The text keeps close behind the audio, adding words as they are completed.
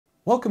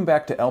Welcome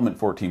back to Element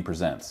 14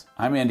 Presents.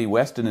 I'm Andy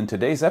West, and in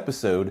today's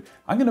episode,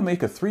 I'm going to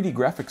make a 3D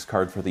graphics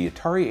card for the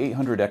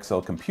Atari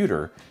Xl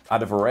computer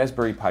out of a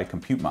Raspberry Pi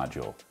compute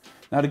module.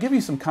 Now, to give you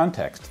some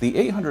context, the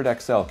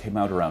 800XL came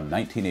out around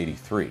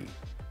 1983.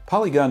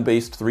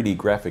 Polygon-based 3D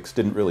graphics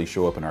didn't really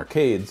show up in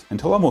arcades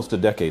until almost a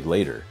decade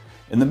later.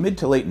 In the mid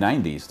to late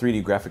 90s,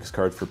 3D graphics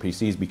cards for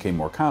PCs became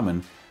more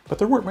common, but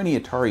there weren't many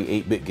Atari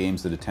 8-bit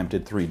games that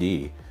attempted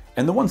 3D,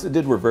 and the ones that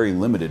did were very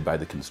limited by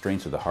the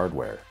constraints of the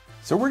hardware.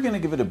 So we're going to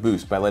give it a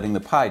boost by letting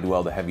the Pi do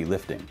all the heavy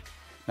lifting.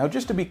 Now,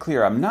 just to be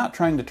clear, I'm not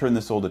trying to turn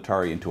this old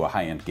Atari into a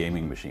high-end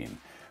gaming machine.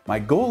 My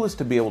goal is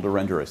to be able to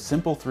render a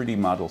simple 3D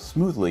model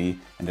smoothly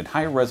and at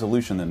higher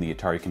resolution than the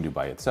Atari can do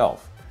by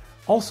itself.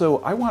 Also,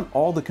 I want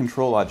all the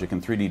control logic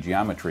and 3D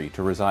geometry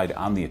to reside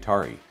on the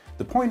Atari.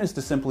 The point is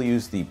to simply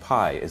use the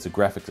Pi as a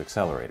graphics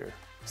accelerator.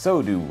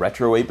 So, do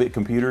retro 8-bit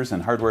computers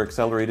and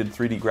hardware-accelerated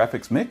 3D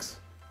graphics mix?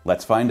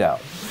 Let's find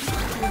out.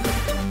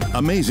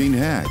 Amazing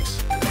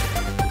hacks.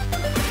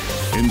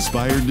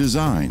 Inspired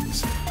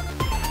designs.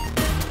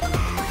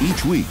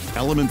 Each week,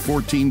 Element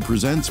 14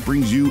 Presents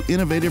brings you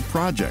innovative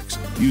projects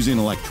using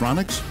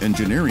electronics,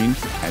 engineering,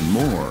 and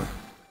more.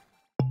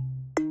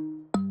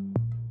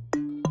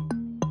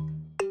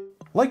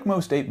 Like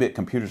most 8-bit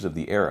computers of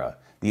the era,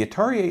 the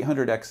Atari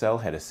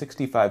 800XL had a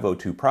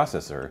 6502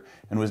 processor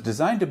and was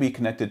designed to be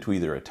connected to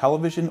either a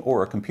television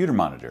or a computer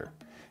monitor.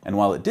 And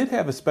while it did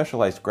have a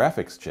specialized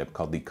graphics chip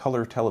called the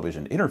Color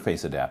Television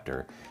Interface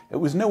Adapter, it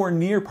was nowhere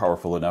near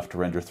powerful enough to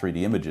render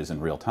 3D images in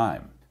real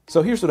time.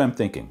 So here's what I'm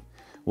thinking.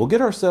 We'll get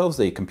ourselves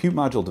a compute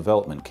module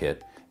development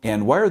kit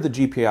and wire the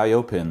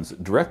GPIO pins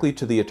directly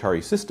to the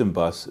Atari system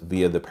bus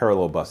via the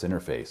parallel bus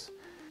interface.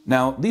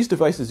 Now, these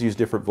devices use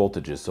different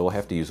voltages, so we'll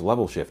have to use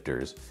level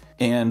shifters,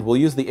 and we'll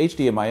use the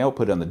HDMI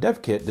output on the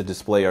dev kit to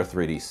display our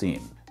 3D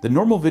scene. The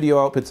normal video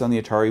outputs on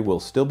the Atari will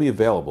still be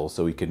available,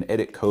 so we can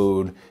edit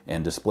code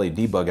and display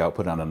debug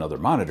output on another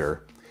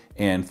monitor.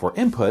 And for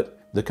input,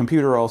 the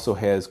computer also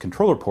has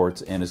controller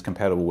ports and is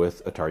compatible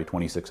with Atari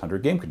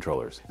 2600 game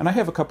controllers. And I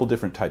have a couple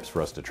different types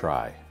for us to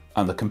try.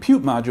 On the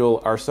compute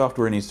module, our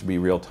software needs to be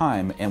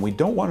real-time, and we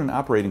don't want an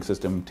operating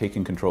system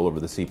taking control over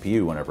the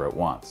CPU whenever it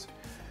wants.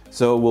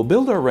 So we'll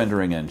build our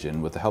rendering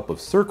engine with the help of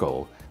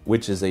Circle,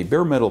 which is a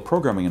bare metal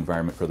programming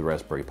environment for the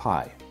Raspberry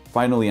Pi.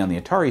 Finally, on the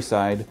Atari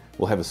side,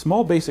 we'll have a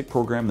small basic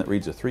program that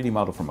reads a 3D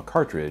model from a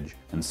cartridge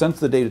and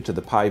sends the data to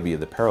the Pi via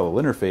the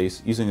parallel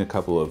interface using a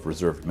couple of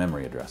reserved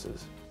memory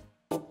addresses.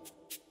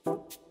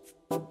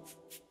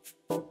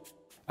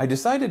 I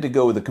decided to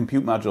go with the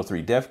Compute Module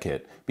 3 dev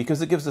kit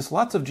because it gives us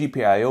lots of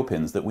GPIO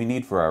pins that we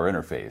need for our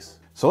interface.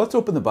 So let's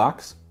open the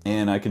box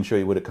and I can show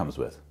you what it comes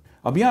with.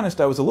 I'll be honest,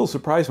 I was a little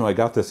surprised when I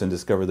got this and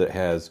discovered that it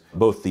has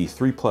both the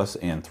 3 Plus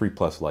and 3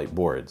 Plus Lite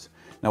boards.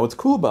 Now what's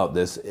cool about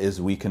this is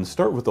we can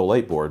start with the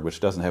Lite board, which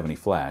doesn't have any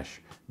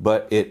flash,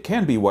 but it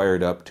can be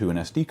wired up to an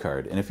SD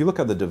card. And if you look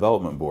at the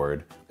development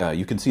board,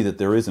 you can see that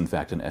there is in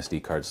fact an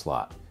SD card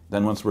slot.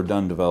 Then once we're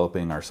done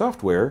developing our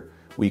software,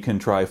 we can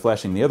try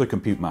flashing the other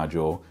compute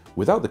module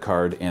without the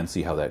card and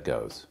see how that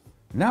goes.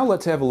 Now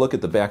let's have a look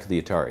at the back of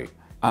the Atari.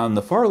 On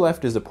the far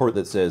left is a port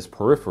that says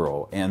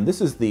peripheral, and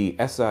this is the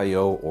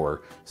SIO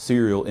or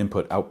serial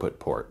input-output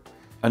port.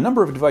 A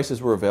number of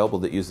devices were available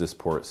that use this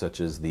port,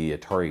 such as the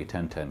Atari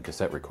 1010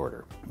 cassette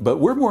recorder. But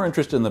we're more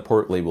interested in the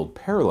port labeled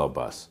parallel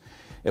bus.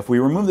 If we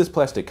remove this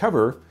plastic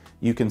cover,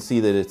 you can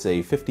see that it's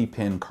a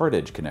 50-pin card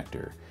edge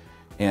connector.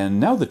 And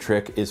now the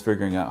trick is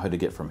figuring out how to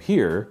get from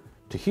here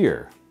to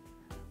here.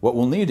 What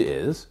we'll need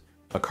is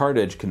a card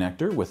edge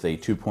connector with a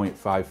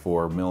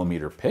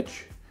 2.54mm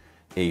pitch,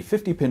 a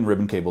 50-pin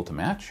ribbon cable to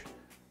match,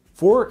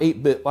 4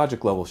 8-bit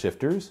logic level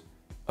shifters,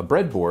 a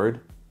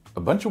breadboard,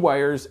 a bunch of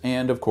wires,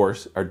 and of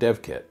course, our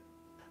dev kit.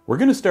 We're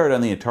going to start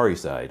on the Atari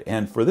side,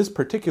 and for this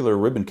particular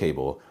ribbon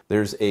cable,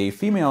 there's a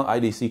female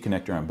IDC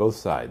connector on both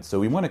sides, so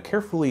we want to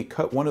carefully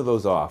cut one of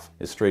those off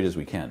as straight as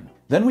we can.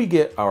 Then we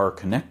get our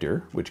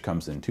connector, which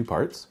comes in 2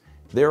 parts.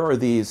 There are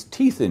these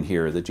teeth in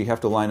here that you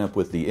have to line up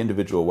with the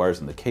individual wires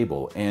in the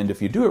cable, and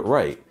if you do it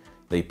right,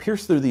 they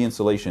pierce through the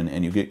insulation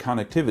and you get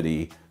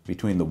connectivity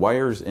between the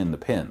wires and the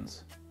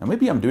pins. Now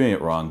maybe I'm doing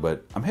it wrong,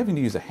 but I'm having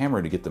to use a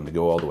hammer to get them to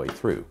go all the way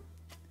through.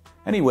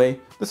 Anyway,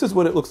 this is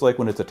what it looks like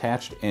when it's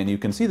attached, and you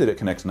can see that it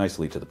connects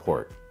nicely to the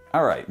port.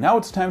 Alright, now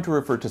it's time to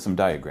refer to some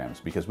diagrams,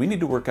 because we need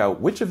to work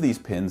out which of these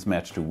pins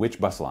match to which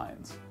bus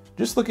lines.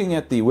 Just looking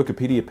at the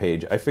Wikipedia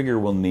page, I figure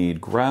we'll need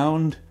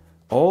ground,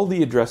 all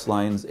the address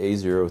lines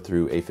A0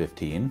 through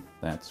A15,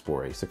 that's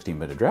for a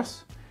 16-bit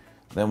address.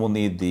 Then we'll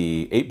need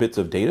the 8 bits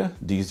of data,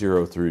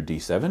 D0 through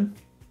D7.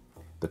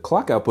 The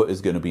clock output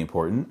is going to be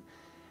important.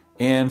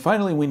 And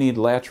finally, we need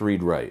latch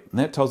read write, and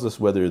that tells us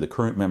whether the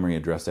current memory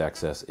address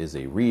access is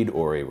a read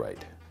or a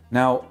write.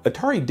 Now,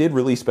 Atari did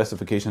release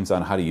specifications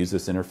on how to use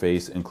this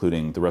interface,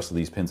 including the rest of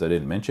these pins I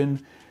didn't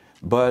mention,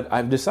 but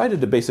I've decided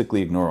to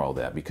basically ignore all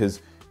that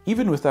because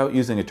even without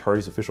using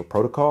Atari's official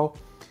protocol,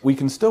 we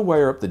can still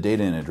wire up the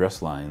data and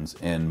address lines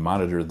and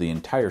monitor the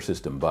entire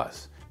system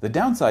bus. The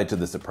downside to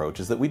this approach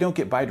is that we don't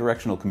get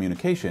bidirectional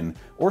communication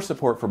or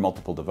support for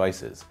multiple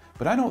devices,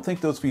 but I don't think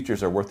those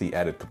features are worth the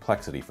added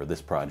complexity for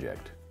this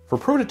project. For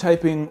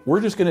prototyping, we're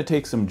just going to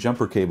take some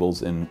jumper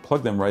cables and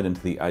plug them right into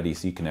the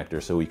IDC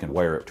connector so we can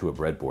wire it to a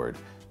breadboard.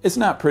 It's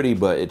not pretty,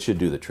 but it should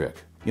do the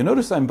trick. You'll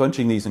notice I'm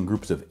bunching these in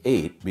groups of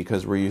 8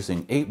 because we're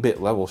using 8-bit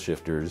level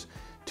shifters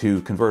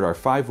to convert our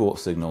 5-volt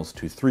signals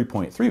to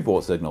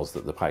 3.3-volt signals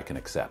that the Pi can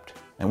accept.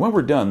 And when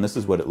we're done, this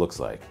is what it looks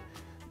like.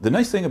 The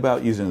nice thing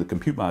about using the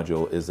compute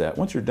module is that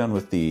once you're done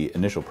with the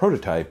initial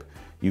prototype,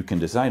 you can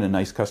design a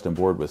nice custom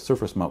board with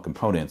surface mount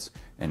components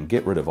and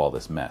get rid of all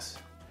this mess.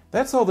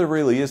 That's all there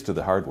really is to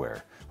the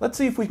hardware. Let's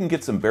see if we can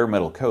get some bare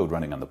metal code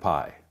running on the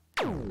Pi.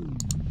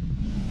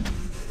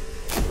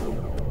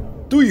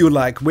 Do you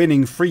like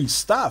winning free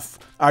stuff?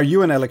 Are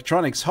you an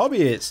electronics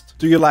hobbyist?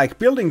 Do you like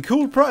building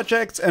cool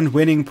projects and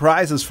winning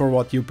prizes for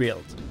what you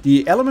build?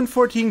 The Element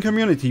 14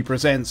 community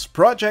presents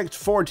Project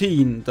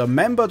 14, the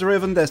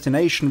member-driven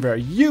destination where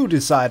you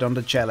decide on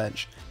the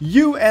challenge.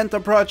 You enter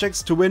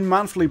projects to win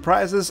monthly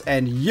prizes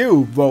and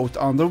you vote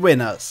on the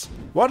winners.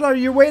 What are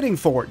you waiting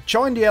for?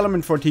 Join the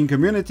Element 14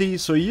 community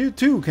so you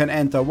too can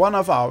enter one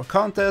of our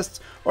contests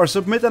or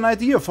submit an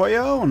idea for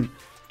your own.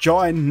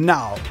 Join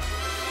now!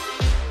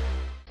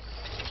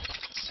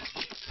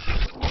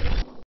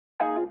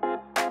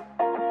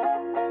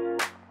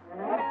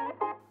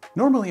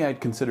 Normally I'd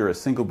consider a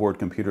single board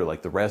computer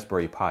like the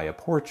Raspberry Pi a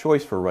poor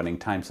choice for running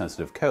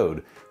time-sensitive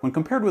code when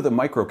compared with a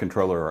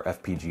microcontroller or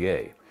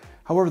FPGA.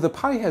 However, the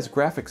Pi has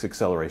graphics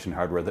acceleration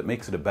hardware that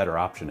makes it a better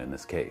option in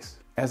this case.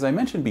 As I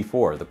mentioned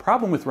before, the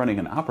problem with running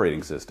an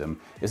operating system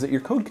is that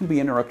your code can be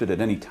interrupted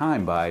at any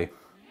time by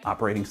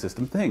operating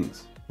system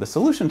things. The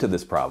solution to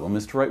this problem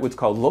is to write what's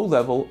called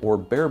low-level or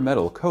bare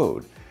metal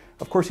code.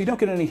 Of course, you don't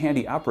get any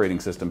handy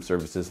operating system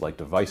services like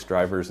device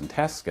drivers and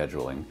task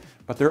scheduling,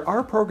 but there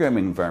are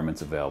programming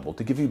environments available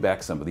to give you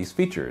back some of these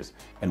features,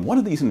 and one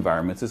of these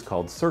environments is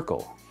called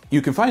Circle.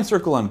 You can find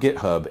Circle on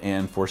GitHub,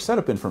 and for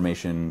setup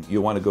information,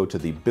 you'll want to go to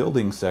the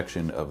building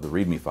section of the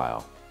README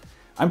file.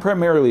 I'm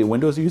primarily a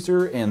Windows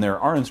user, and there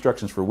are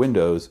instructions for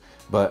Windows,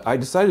 but I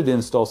decided to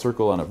install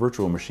Circle on a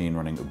virtual machine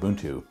running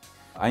Ubuntu.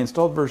 I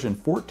installed version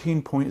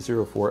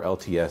 14.04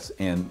 LTS,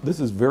 and this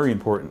is very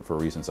important for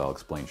reasons I'll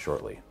explain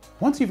shortly.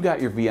 Once you've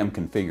got your VM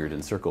configured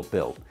and Circle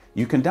built,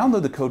 you can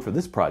download the code for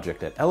this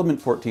project at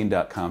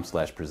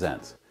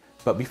element14.com/presents.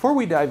 But before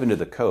we dive into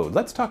the code,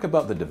 let's talk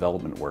about the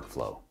development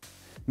workflow.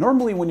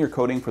 Normally when you're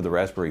coding for the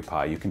Raspberry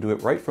Pi, you can do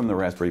it right from the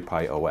Raspberry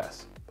Pi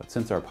OS. But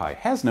since our Pi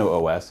has no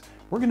OS,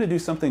 we're going to do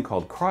something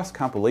called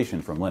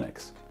cross-compilation from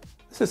Linux.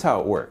 This is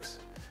how it works.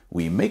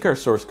 We make our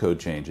source code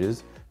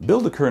changes,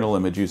 build a kernel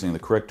image using the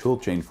correct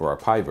toolchain for our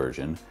Pi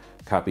version,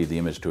 copy the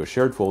image to a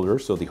shared folder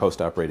so the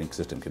host operating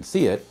system can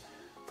see it.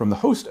 From the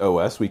host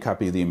OS, we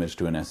copy the image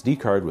to an SD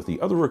card with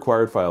the other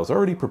required files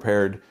already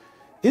prepared,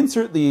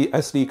 insert the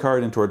SD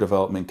card into our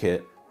development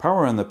kit,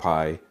 power on the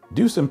Pi,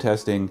 do some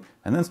testing,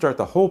 and then start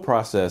the whole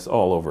process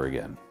all over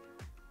again.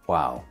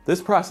 Wow,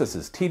 this process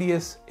is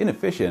tedious,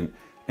 inefficient,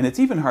 and it's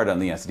even hard on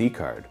the SD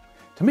card.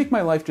 To make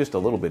my life just a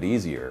little bit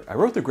easier, I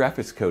wrote the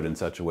graphics code in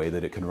such a way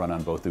that it can run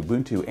on both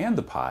Ubuntu and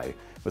the Pi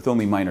with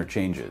only minor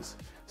changes.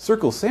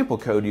 Circle's sample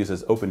code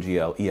uses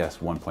OpenGL ES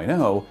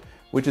 1.0,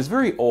 which is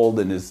very old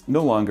and is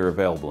no longer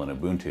available in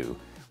Ubuntu,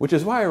 which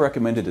is why I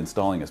recommended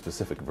installing a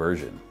specific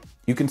version.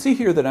 You can see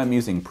here that I'm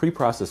using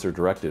preprocessor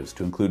directives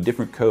to include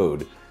different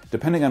code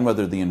depending on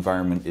whether the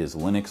environment is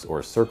Linux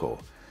or Circle.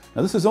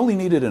 Now this is only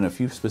needed in a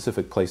few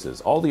specific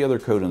places. All the other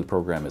code in the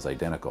program is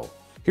identical.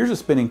 Here's a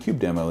spinning cube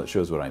demo that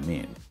shows what I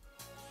mean.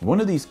 One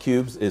of these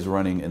cubes is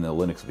running in the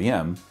Linux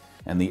VM,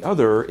 and the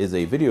other is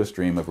a video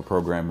stream of a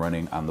program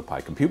running on the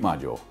Pi compute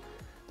module.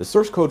 The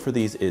source code for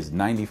these is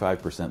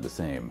 95% the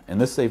same, and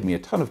this saved me a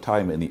ton of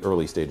time in the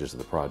early stages of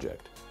the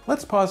project.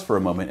 Let's pause for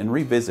a moment and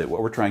revisit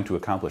what we're trying to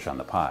accomplish on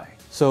the Pi.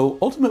 So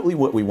ultimately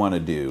what we want to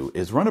do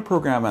is run a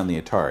program on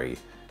the Atari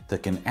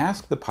that can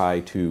ask the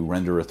Pi to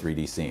render a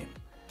 3D scene.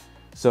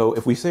 So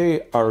if we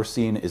say our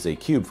scene is a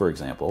cube, for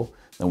example,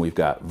 then we've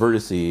got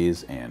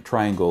vertices and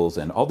triangles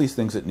and all these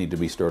things that need to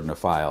be stored in a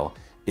file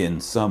in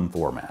some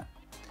format.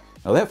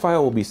 Now that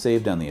file will be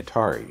saved on the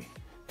Atari,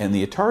 and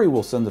the Atari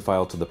will send the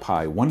file to the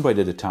Pi one byte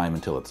at a time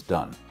until it's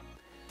done.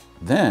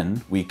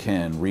 Then we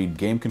can read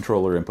game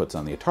controller inputs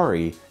on the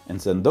Atari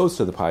and send those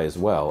to the Pi as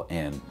well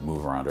and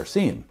move around our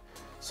scene.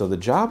 So the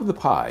job of the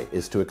Pi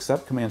is to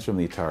accept commands from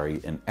the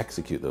Atari and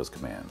execute those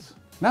commands.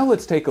 Now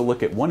let's take a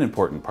look at one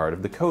important part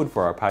of the code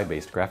for our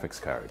Pi-based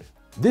graphics card.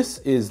 This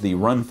is the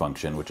run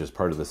function, which is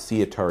part of the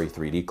cAtari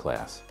 3D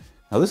class.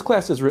 Now this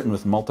class is written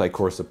with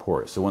multi-core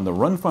support, so when the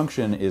run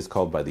function is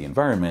called by the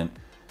environment,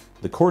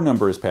 the core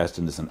number is passed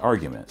in as an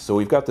argument. So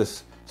we've got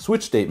this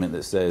switch statement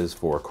that says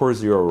for core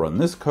 0 run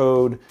this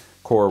code,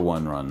 core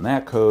 1 run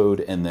that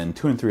code, and then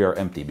 2 and 3 are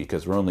empty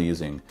because we're only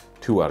using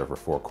 2 out of our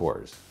 4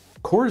 cores.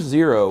 Core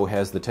 0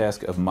 has the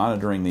task of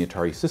monitoring the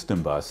Atari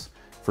system bus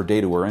for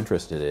data we're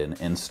interested in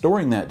and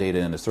storing that data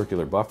in a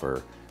circular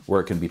buffer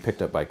where it can be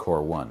picked up by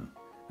core 1.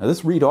 Now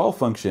this read all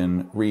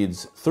function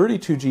reads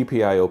 32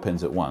 GPIO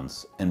pins at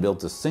once and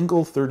builds a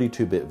single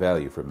 32-bit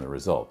value from the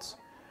results.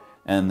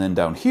 And then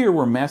down here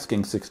we're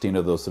masking 16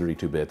 of those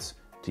 32 bits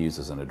to use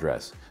as an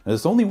address. Now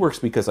this only works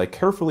because I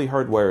carefully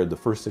hardwired the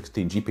first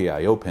 16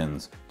 GPIO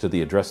pins to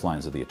the address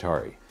lines of the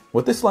Atari.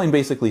 What this line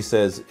basically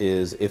says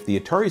is if the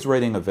Atari is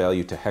writing a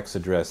value to hex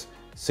address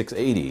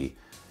 680,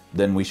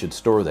 then we should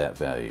store that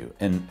value.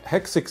 And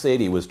hex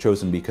 680 was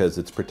chosen because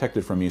it's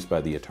protected from use by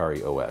the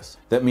Atari OS.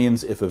 That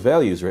means if a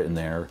value is written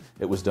there,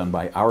 it was done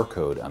by our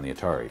code on the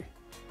Atari.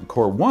 And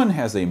Core 1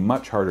 has a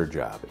much harder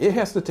job. It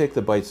has to take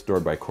the bytes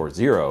stored by Core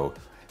 0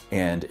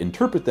 and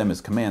interpret them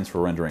as commands for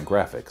rendering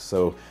graphics.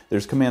 So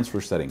there's commands for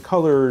setting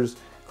colors,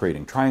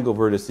 creating triangle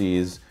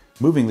vertices,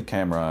 moving the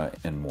camera,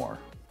 and more.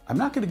 I'm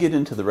not going to get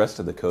into the rest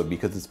of the code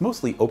because it's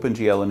mostly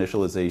OpenGL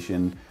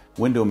initialization,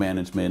 window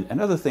management, and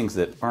other things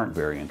that aren't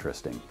very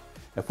interesting.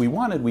 If we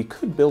wanted, we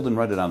could build and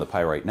run it on the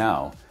Pi right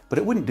now, but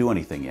it wouldn't do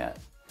anything yet.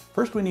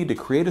 First we need to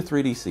create a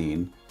 3D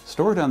scene,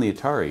 store it on the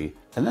Atari,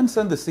 and then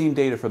send the scene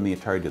data from the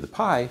Atari to the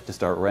Pi to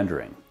start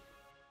rendering.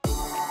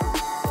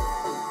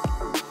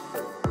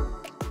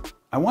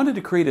 I wanted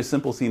to create a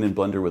simple scene in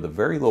Blender with a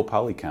very low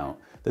poly count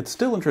that's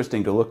still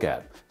interesting to look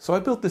at, so I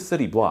built this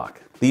city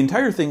block. The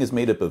entire thing is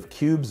made up of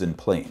cubes and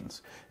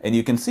planes, and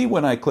you can see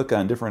when I click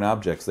on different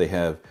objects they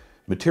have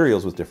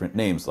materials with different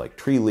names like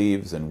tree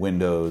leaves and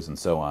windows and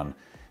so on,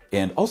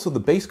 and also the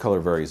base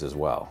color varies as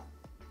well.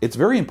 It's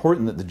very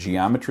important that the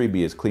geometry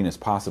be as clean as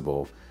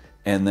possible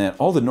and that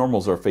all the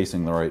normals are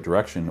facing the right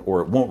direction or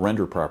it won't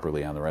render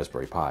properly on the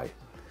Raspberry Pi.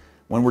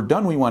 When we're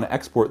done, we want to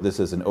export this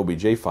as an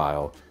OBJ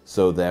file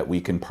so that we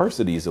can parse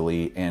it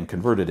easily and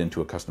convert it into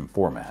a custom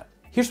format.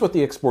 Here's what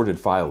the exported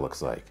file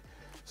looks like.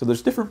 So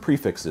there's different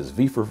prefixes,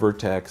 V for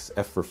vertex,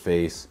 F for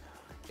face,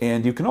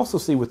 and you can also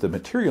see with the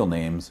material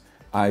names,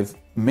 I've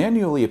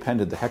manually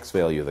appended the hex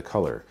value of the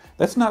color.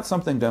 That's not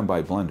something done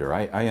by Blender,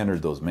 I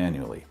entered those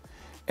manually.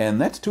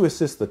 And that's to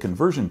assist the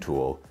conversion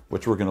tool,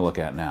 which we're going to look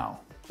at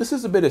now. This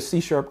is a bit of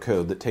C#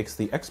 code that takes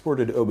the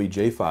exported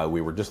OBJ file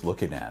we were just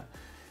looking at.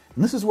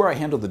 And this is where I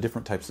handle the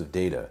different types of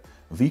data.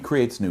 V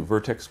creates new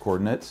vertex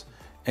coordinates,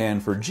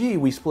 and for G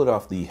we split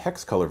off the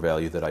hex color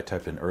value that I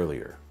typed in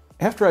earlier.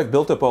 After I've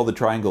built up all the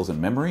triangles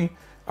in memory,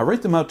 I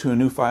write them out to a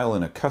new file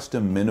in a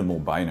custom minimal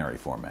binary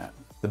format.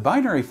 The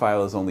binary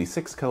file is only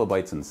 6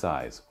 kilobytes in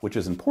size, which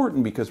is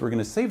important because we're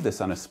going to save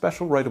this on a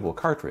special writable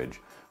cartridge,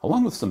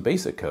 along with some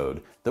basic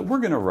code that we're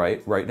going to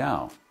write right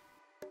now.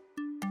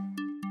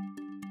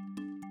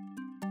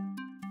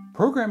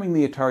 Programming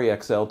the Atari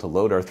Xl to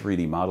load our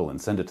 3D model and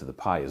send it to the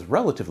Pi is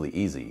relatively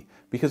easy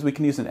because we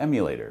can use an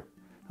emulator.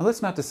 Now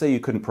that's not to say you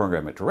couldn't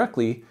program it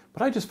directly,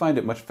 but I just find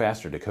it much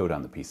faster to code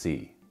on the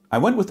PC. I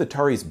went with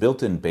Atari's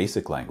built-in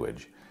BASIC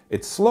language.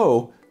 It's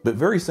slow, but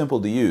very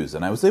simple to use,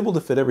 and I was able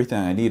to fit everything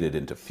I needed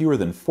into fewer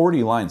than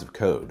 40 lines of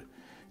code.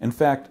 In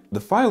fact, the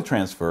file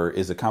transfer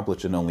is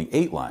accomplished in only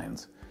 8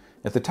 lines.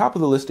 At the top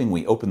of the listing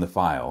we open the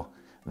file,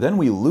 then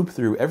we loop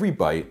through every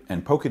byte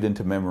and poke it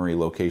into memory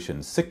location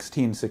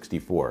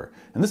 1664.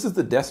 And this is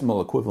the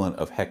decimal equivalent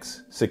of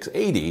hex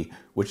 680,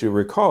 which you'll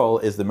recall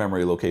is the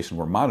memory location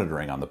we're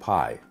monitoring on the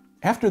Pi.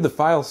 After the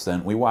file's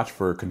sent, we watch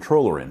for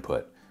controller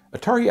input.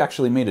 Atari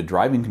actually made a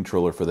driving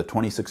controller for the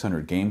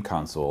 2600 game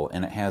console,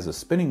 and it has a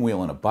spinning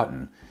wheel and a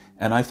button,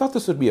 and I thought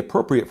this would be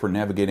appropriate for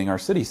navigating our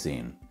city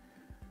scene.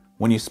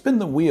 When you spin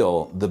the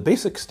wheel, the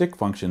basic stick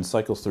function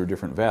cycles through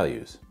different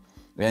values.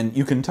 And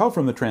you can tell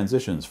from the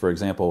transitions, for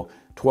example,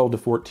 12 to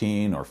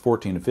 14 or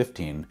 14 to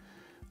 15,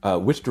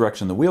 which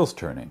direction the wheel's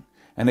turning.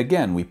 And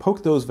again, we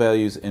poke those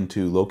values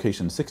into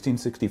location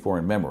 1664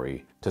 in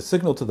memory to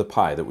signal to the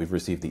Pi that we've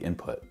received the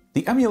input.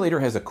 The emulator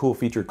has a cool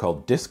feature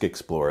called Disk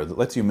Explorer that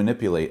lets you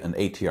manipulate an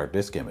ATR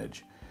disk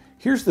image.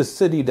 Here's the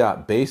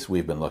city.base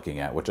we've been looking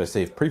at, which I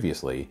saved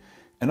previously,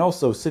 and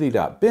also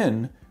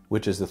city.bin,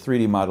 which is the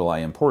 3D model I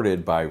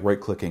imported by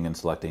right-clicking and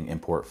selecting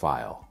Import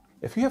File.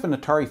 If you have an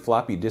Atari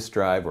floppy disk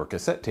drive or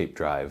cassette tape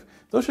drive,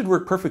 those should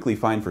work perfectly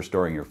fine for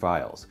storing your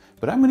files.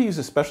 But I'm going to use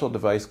a special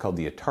device called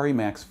the Atari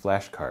Max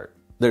Flash Cart.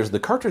 There's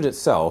the cartridge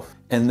itself,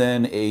 and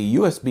then a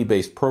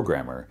USB-based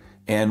programmer.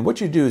 And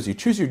what you do is you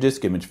choose your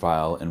disk image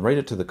file and write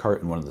it to the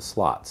cart in one of the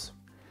slots.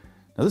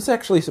 Now this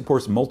actually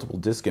supports multiple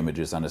disk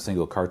images on a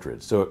single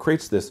cartridge, so it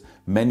creates this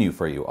menu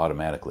for you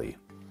automatically.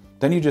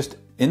 Then you just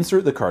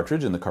insert the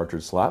cartridge in the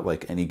cartridge slot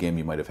like any game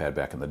you might have had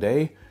back in the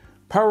day,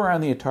 power on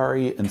the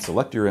Atari and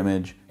select your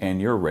image, and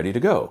you're ready to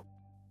go.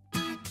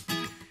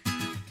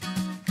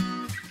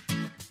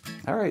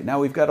 Alright, now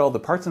we've got all the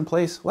parts in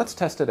place, let's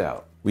test it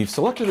out. We've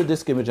selected a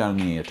disk image on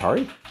the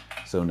Atari,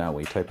 so now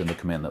we type in the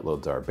command that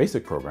loads our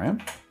basic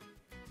program.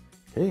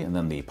 Okay, and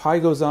then the Pi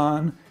goes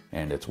on,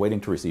 and it's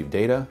waiting to receive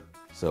data,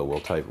 so we'll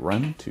type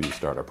run to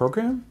start our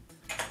program.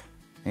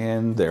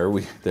 And there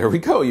we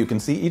go, you can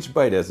see each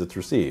byte as it's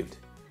received.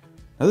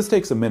 Now this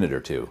takes a minute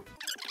or two.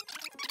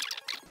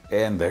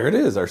 And there it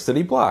is, our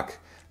city block.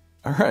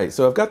 Alright,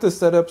 so I've got this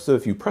set up so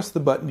if you press the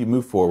button you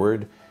move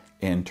forward,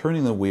 and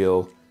turning the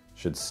wheel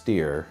should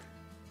steer.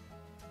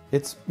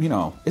 It's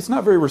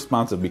not very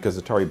responsive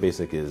because Atari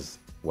Basic is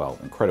well,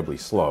 incredibly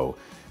slow.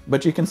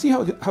 But you can see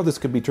how this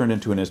could be turned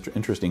into an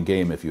interesting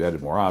game if you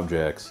added more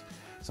objects,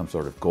 some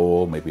sort of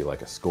goal, maybe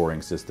like a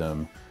scoring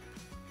system.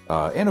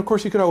 And of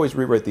course, you could always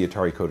rewrite the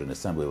Atari code in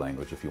assembly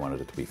language if you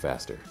wanted it to be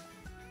faster.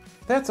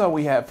 That's all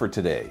we have for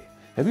today.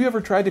 Have you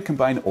ever tried to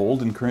combine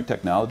old and current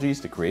technologies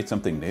to create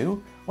something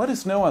new? Let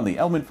us know on the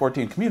Element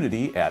 14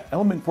 community at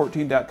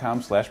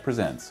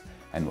element14.com/presents,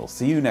 and we'll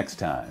see you next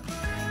time.